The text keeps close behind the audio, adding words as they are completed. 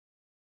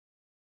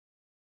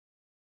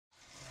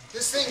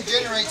This thing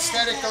generates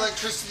static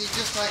electricity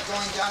just like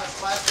going down a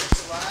plastic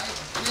slide.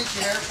 Make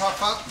your hair pop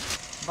up.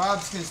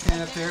 Bob's going to stand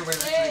up there. Wait,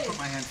 let me put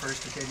my hand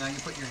first. Okay, now you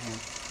put your hand.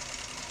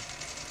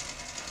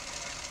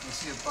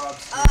 Let's see if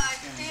Bob's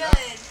standing up.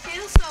 It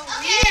feels so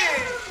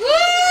weird.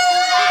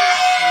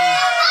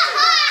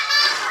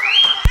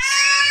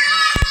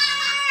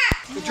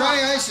 The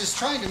dry ice is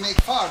trying to make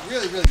fog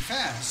really, really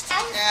fast.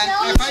 And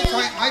if I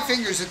point my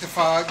fingers at the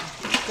fog,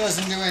 it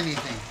doesn't do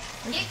anything.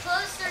 Get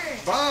closer.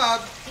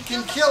 Bob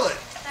can kill it.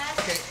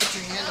 Okay, put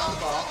your hand on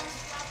the ball.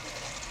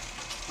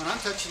 When I'm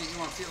touching it, you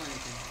won't feel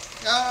anything.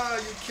 Ah,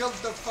 you killed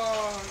the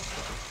fog.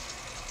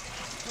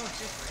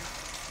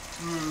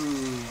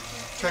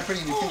 Try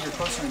putting your finger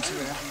closer and see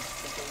what happens.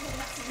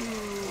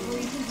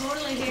 You can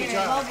totally hear Good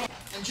job.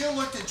 And Jill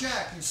looked at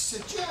Jack and she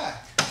said,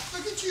 Jack,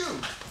 look at you.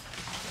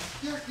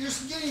 You're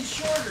getting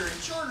shorter and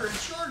shorter and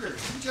shorter.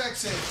 And Jack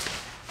said,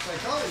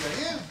 psychology,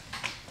 I am.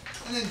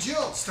 And then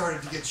Jill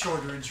started to get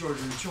shorter and shorter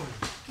and shorter.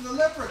 And the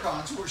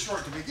leprechauns, who were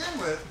short to begin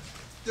with,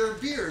 their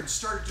beards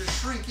started to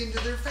shrink into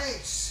their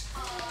face.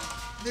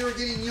 They were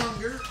getting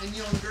younger and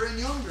younger and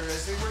younger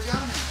as they were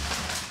yawning.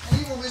 And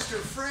evil Mr.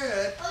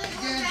 Fred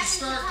began to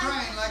start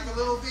crying like a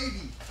little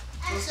baby.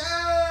 He goes,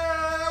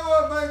 ah, I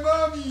want my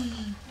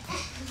mommy.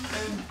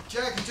 And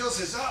Jack and Jill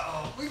says,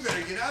 uh-oh, we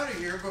better get out of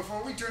here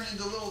before we turn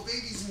into little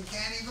babies and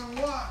can't even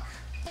walk.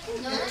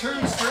 It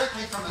turns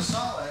directly from a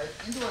solid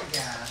into a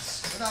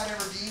gas without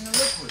ever being a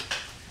liquid.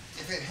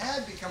 If it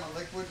had become a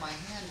liquid, my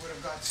hand would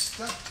have got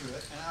stuck to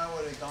it and I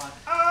would have gone,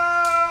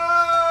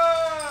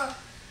 ah!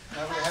 And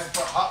I would have had to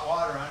put hot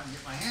water on it and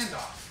get my hand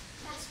off.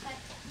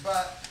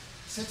 But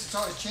since it's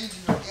always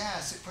changing to a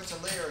gas, it puts a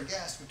layer of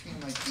gas between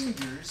my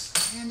fingers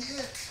and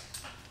it.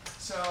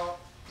 So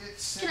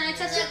it's turning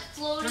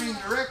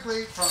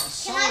directly from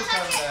solid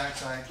carbon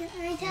dioxide into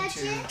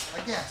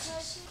a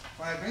gas.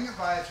 When I bring it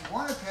by, if you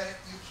want to pet it,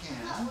 you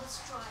can.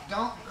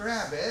 Don't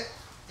grab it.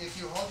 If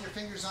you hold your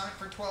fingers on it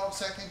for 12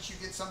 seconds, you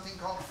get something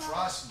called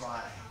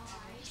frostbite.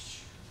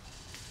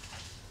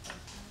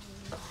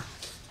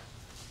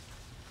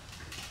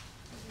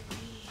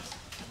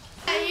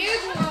 The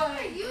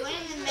one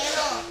in the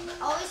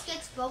middle always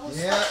gets bubbles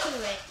stuck to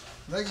it.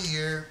 Looky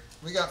here.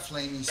 We got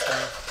flamey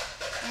stuff.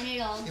 And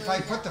it all If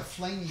I put the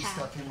flamey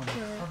stuff in with the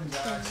carbon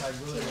dioxide,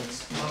 will it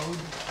explode?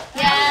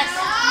 Yes.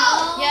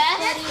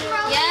 Yes.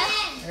 Yes.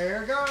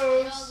 There it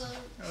goes.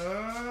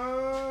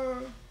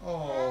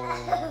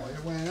 Oh,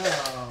 it went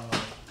up.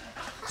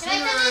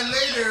 Sooner or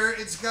later,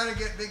 it's got to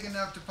get big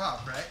enough to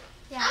pop, right?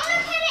 Yeah. I want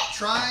to hit it.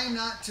 Try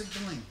not to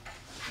blink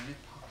when it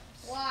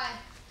pops. Why?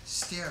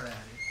 Stare at it.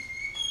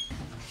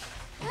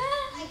 I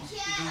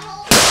can't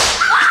hold it.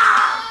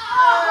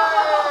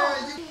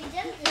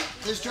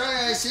 There's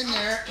dry ice in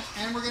there,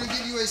 and we're going to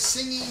give you a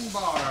singing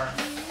bar.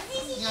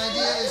 The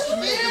idea is to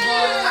make the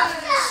bar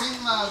sing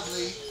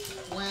loudly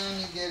when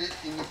you get it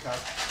in the cup.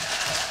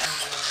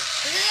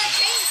 This is a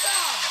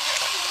chainsaw.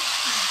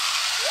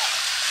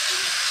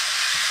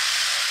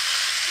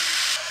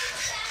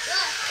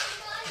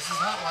 This is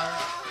hot wire.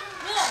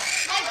 Look,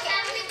 I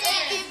can't be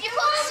there. You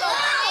put so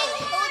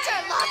many, it will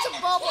turn lots of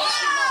bubbles.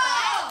 You know that.